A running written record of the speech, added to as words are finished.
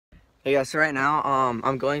Hey guys, so right now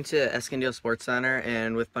I'm going to Escondido Sports Center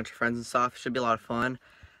and with a bunch of friends and stuff. Should be a lot of fun.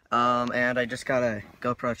 And I just got a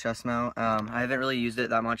GoPro chest mount. I haven't really used it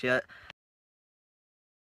that much yet.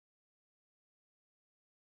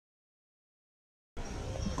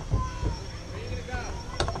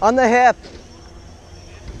 On the hip.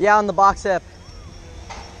 Yeah, on the box hip.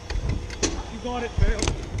 You got it, Phil.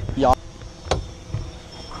 Yeah.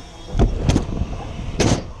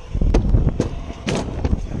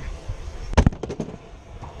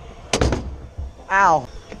 Ow.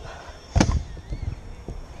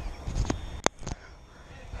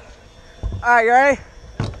 All right, you ready?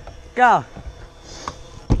 Go.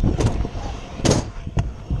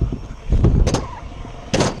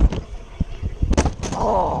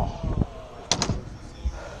 Oh.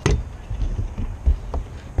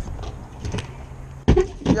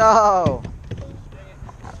 Yo.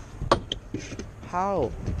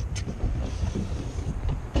 How?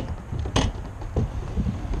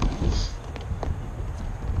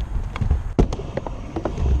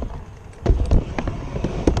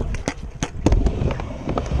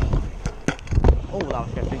 Oh, that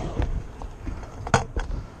was sketchy.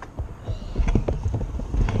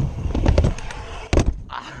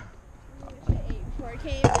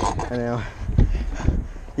 I know.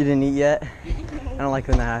 You didn't eat yet? I don't like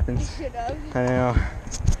when that happens. I should have. I know.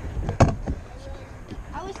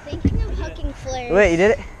 I was thinking of hooking flares. Wait, you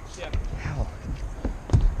did it? Yeah. How?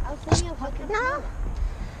 I was thinking of hooking flares.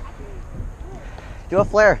 Do a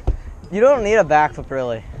flare. You don't need a backflip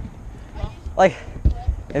really. Like,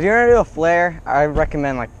 if you're gonna do a flare, I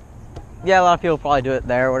recommend like, yeah, a lot of people probably do it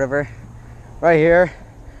there or whatever. Right here,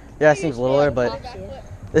 yeah, it seems littler, but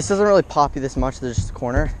this doesn't really pop you this much. There's just a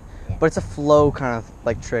corner, but it's a flow kind of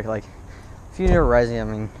like trick. Like, if you do a rising, I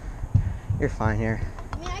mean, you're fine here.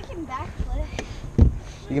 I mean, I can backflip.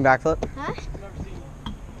 You can backflip? Huh? Never seen.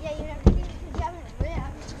 Yeah, you never seen it because you haven't ridden.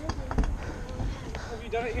 Have you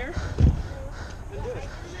done it here? Then do it.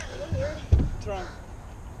 What's wrong?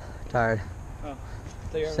 Tired. Oh.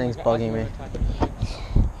 This thing's bugging me.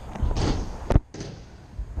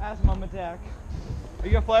 Asthma attack. Are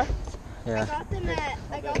you gonna flare? Yeah. I got them at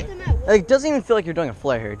Like, it doesn't even feel like you're doing a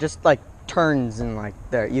flare here. It just like turns and like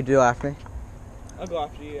there. You do after me? I'll go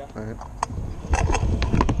after you, yeah. All right.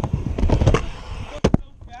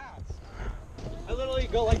 So fast. I literally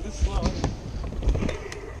go like this slow.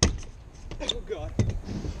 Oh god.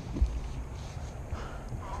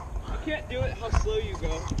 I can't do it how slow you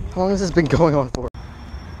go. How long has this been going on for?